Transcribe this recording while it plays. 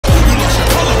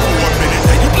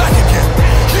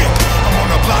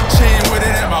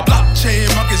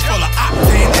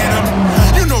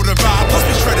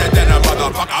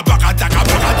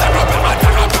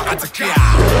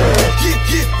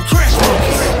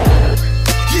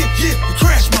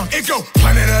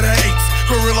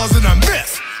gorillas in a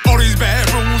mess. All these bad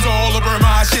rules all over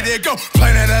my shit. There go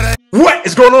planet of the. What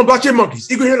is going on, blockchain monkeys?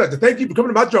 Eagle here, like to thank you for coming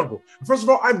to my jungle. First of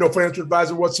all, I'm no financial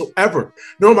advisor whatsoever.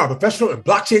 No, I'm a professional in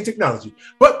blockchain technology.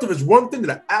 But there is one thing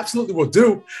that I absolutely will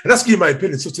do, and that's give you my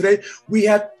opinion. So today we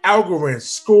have Algorand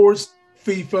Scores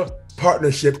FIFA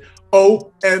partnership.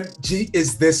 OMG,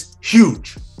 is this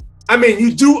huge? I mean,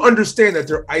 you do understand that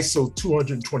they're ISO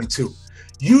 222.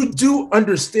 You do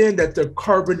understand that they're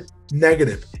carbon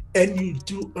negative, and you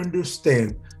do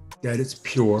understand that it's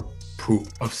pure proof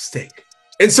of stake.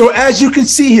 And so as you can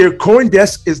see here,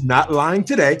 CoinDesk is not lying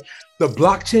today. The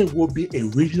blockchain will be a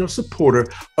regional supporter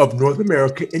of North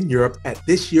America and Europe at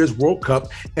this year's World Cup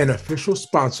and official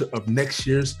sponsor of next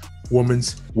year's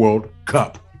Women's World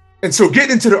Cup. And so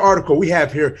getting into the article, we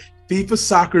have here FIFA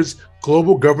Soccer's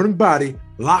global governing body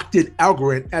locked in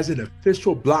Algorand as an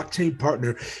official blockchain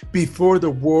partner before the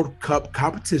World Cup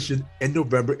competition in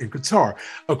November in Qatar.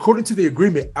 According to the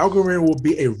agreement, Algorand will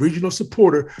be a regional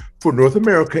supporter for North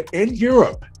America and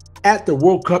Europe at the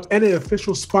World Cup and an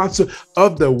official sponsor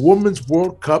of the Women's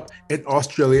World Cup in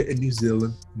Australia and New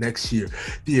Zealand next year.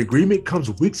 The agreement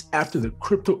comes weeks after the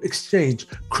crypto exchange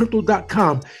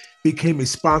Crypto.com became a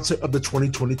sponsor of the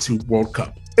 2022 World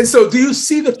Cup. And so do you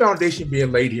see the foundation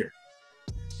being laid here?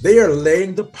 They are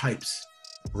laying the pipes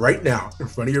right now in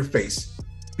front of your face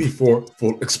before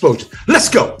full explosion. Let's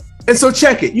go. And so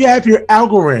check it. You have here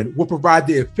Algorand will provide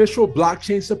the official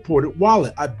blockchain supported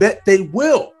wallet. I bet they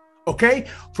will. Okay,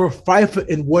 for FIFA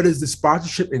in what is the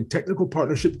sponsorship and technical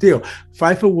partnership deal.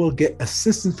 FIFA will get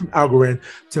assistance from Algorand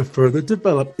to further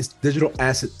develop its digital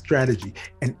asset strategy,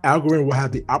 and Algorand will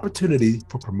have the opportunity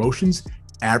for promotions,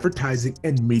 advertising,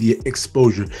 and media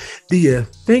exposure. Do you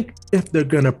think if they're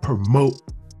going to promote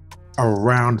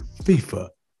around FIFA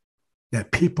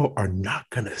that people are not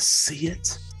going to see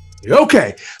it?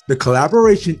 Okay, the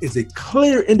collaboration is a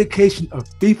clear indication of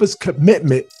FIFA's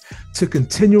commitment to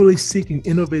continually seeking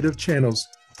innovative channels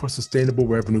for sustainable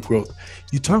revenue growth.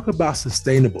 You talk about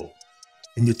sustainable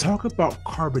and you talk about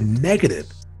carbon negative,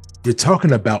 you're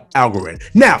talking about Algorand.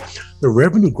 Now, the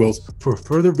revenue growth for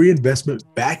further reinvestment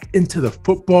back into the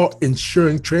football,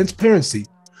 ensuring transparency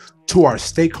to our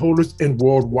stakeholders and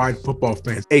worldwide football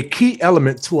fans. A key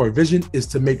element to our vision is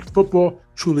to make football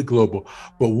truly global.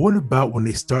 But what about when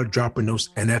they start dropping those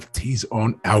NFTs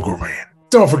on Algorand?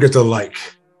 Don't forget to like,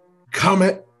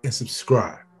 comment, and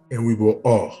subscribe, and we will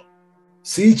all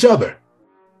see each other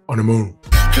on the moon.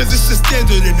 Cause it's the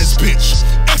standard in this bitch.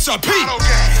 XRP.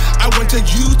 I went to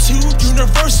YouTube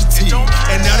University,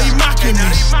 and now they mocking me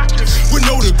with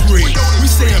no degree. We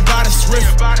saying by the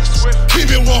swift,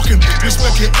 keep it walking.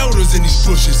 Respect your elders in these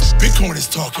bushes. Bitcoin is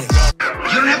talking.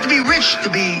 You don't have to be rich to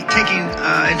be taking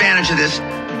advantage of this.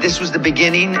 This was the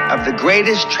beginning of the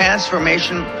greatest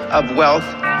transformation of wealth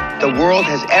the world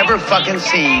has ever fucking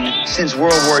seen since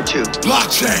World War II.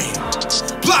 Blockchain.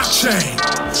 Blockchain.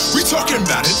 We talking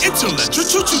about an intellectual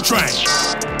choo-choo train.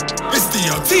 It's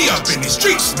DLT up in these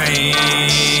streets, man.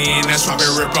 That's why we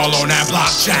rip all on that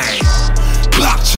blockchain. Blockchain.